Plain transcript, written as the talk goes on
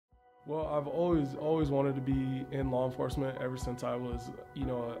Well, I've always wanted to be in law enforcement ever since I was,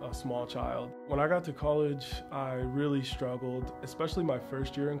 a small child. When I got to college, I really struggled, especially my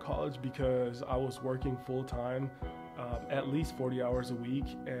first year in college, because I was working full-time, at least 40 hours a week,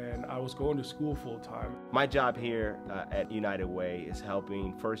 and I was going to school full-time. My job here at United Way is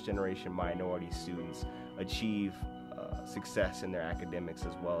helping first-generation minority students achieve success in their academics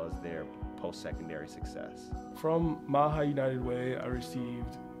as well as their post-secondary success. From Mile High United Way, I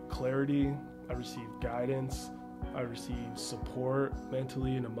received clarity, I received guidance, I received support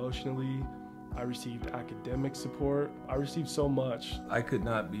mentally and emotionally, I received academic support, I received so much. I could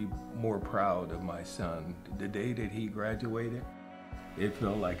not be more proud of my son. The day that he graduated, it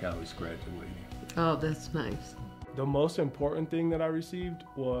felt like I was graduating. Oh, that's nice. The most important thing that I received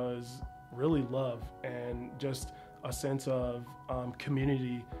was really love and just a sense of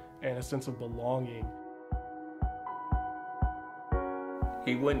community and a sense of belonging.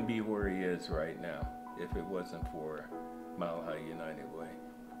 He wouldn't be where he is right now if it wasn't for Mile High United Way.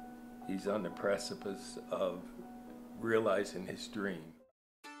 He's on the precipice of realizing his dream.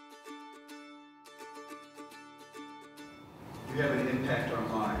 You have an impact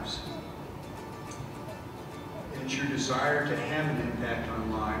on lives. And it's your desire to have an impact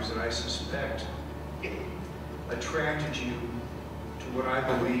on lives that I suspect attracted you to what I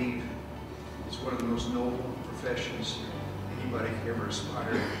believe is one of the most noble professions anybody could ever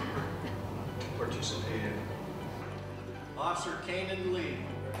aspire to participate in. Officer Canaan Lee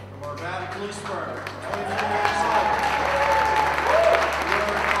from our Valley Police Department, 24 years old.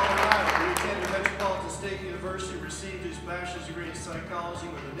 Colorado. He attended Metropolitan State University, received his bachelor's degree in psychology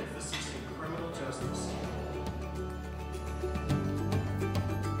with an emphasis in criminal justice.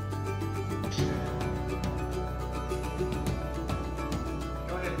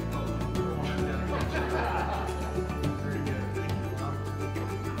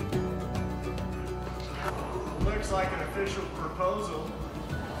 Looks like an official proposal.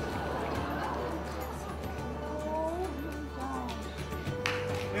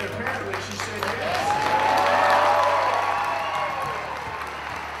 And apparently she said yes.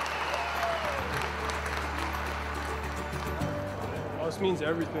 Well, this means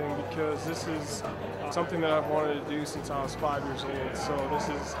everything because this is something that I've wanted to do since I was 5 years old. So this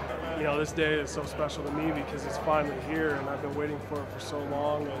is, this day is so special to me because it's finally here and I've been waiting for it for so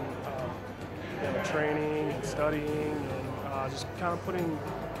long, and training and studying and just kind of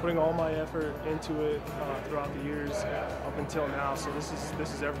putting all my effort into it throughout the years up until now. So this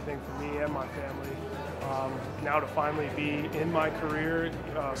is everything for me and my family. Now to finally be in my career,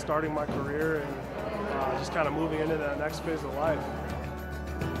 starting my career, and just kind of moving into that next phase of life.